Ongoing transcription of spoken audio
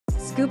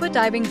Scuba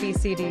diving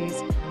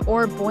BCDs,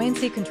 or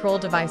buoyancy control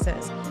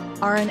devices,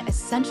 are an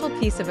essential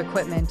piece of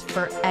equipment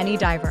for any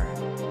diver.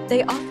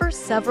 They offer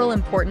several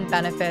important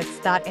benefits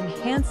that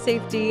enhance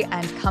safety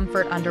and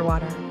comfort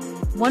underwater.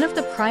 One of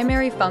the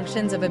primary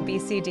functions of a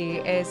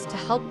BCD is to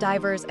help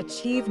divers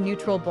achieve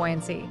neutral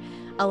buoyancy,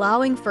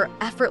 allowing for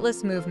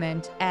effortless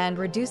movement and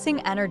reducing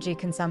energy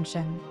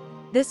consumption.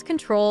 This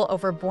control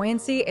over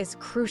buoyancy is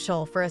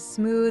crucial for a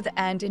smooth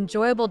and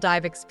enjoyable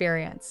dive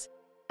experience.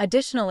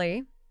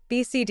 Additionally,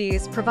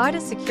 BCDs provide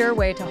a secure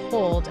way to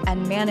hold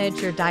and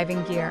manage your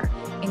diving gear,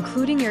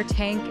 including your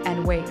tank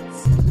and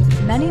weights.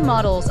 Many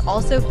models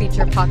also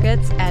feature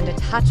pockets and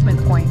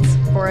attachment points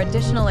for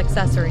additional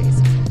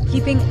accessories,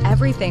 keeping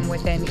everything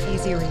within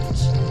easy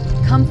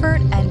reach.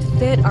 Comfort and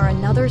fit are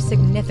another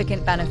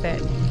significant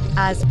benefit,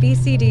 as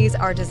BCDs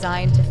are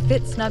designed to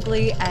fit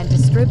snugly and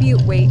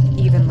distribute weight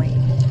evenly,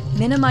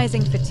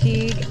 minimizing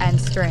fatigue and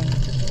strain.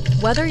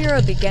 Whether you're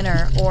a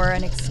beginner or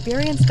an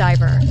experienced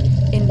diver,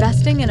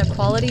 investing in a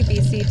quality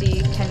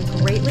BCD can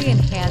greatly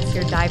enhance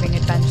your diving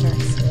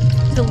adventures.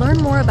 To learn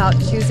more about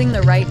choosing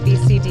the right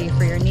BCD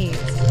for your needs,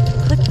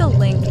 click the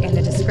link in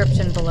the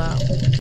description below.